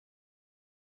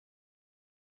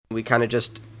We kind of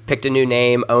just picked a new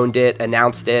name, owned it,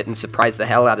 announced it, and surprised the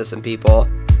hell out of some people.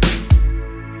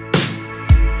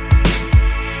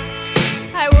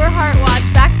 Hi, we're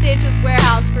HEARTWATCH, backstage with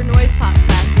Wearhaus for Noise Pop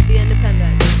Fest at the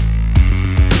Independent.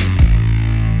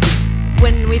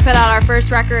 When we put out our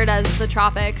first record as The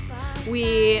Tropics,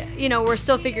 we're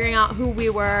still figuring out who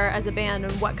we were as a band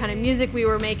and what kind of music we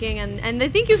were making, and I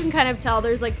think you can kind of tell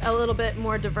there's like a little bit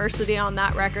more diversity on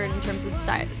that record in terms of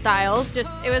styles.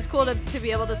 Just, it was cool to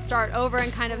be able to start over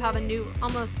and kind of have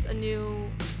almost a new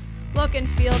look and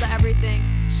feel to everything.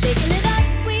 Shaking it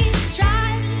up, we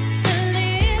try to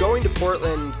live. Going to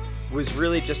Portland was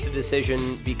really just a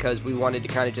decision because we wanted to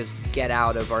kind of just get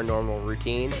out of our normal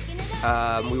routine.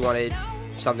 We wanted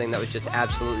something that was just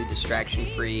absolutely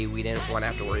distraction-free. We didn't want to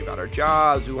have to worry about our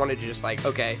jobs. We wanted to just like,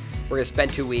 okay, we're going to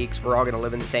spend 2 weeks. We're all going to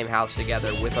live in the same house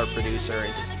together with our producer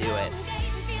and just do it.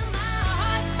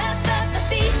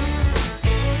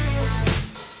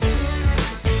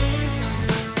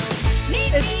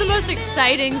 It's the most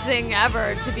exciting thing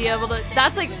ever to be able to,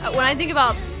 that's like, when I think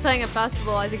about playing a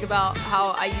festival, I think about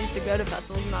how I used to go to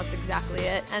festivals, and that's exactly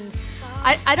it. And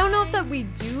I don't know if that we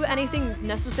do anything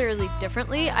necessarily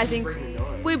differently. I think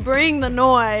we bring the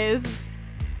noise.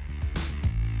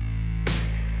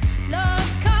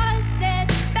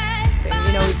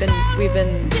 We've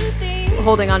been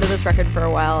holding on to this record for a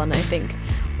while, and I think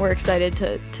we're excited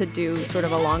to do sort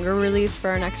of a longer release for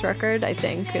our next record, I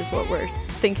think, is what we're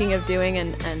thinking of doing,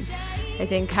 and I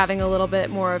think having a little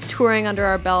bit more of touring under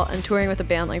our belt and touring with a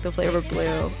band like The Flavor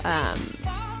Blue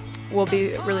will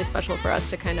be really special for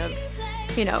us to kind of,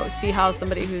 see how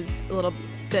somebody who's a little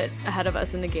bit ahead of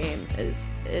us in the game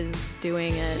is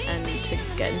doing it, and to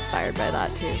get inspired by that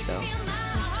too. So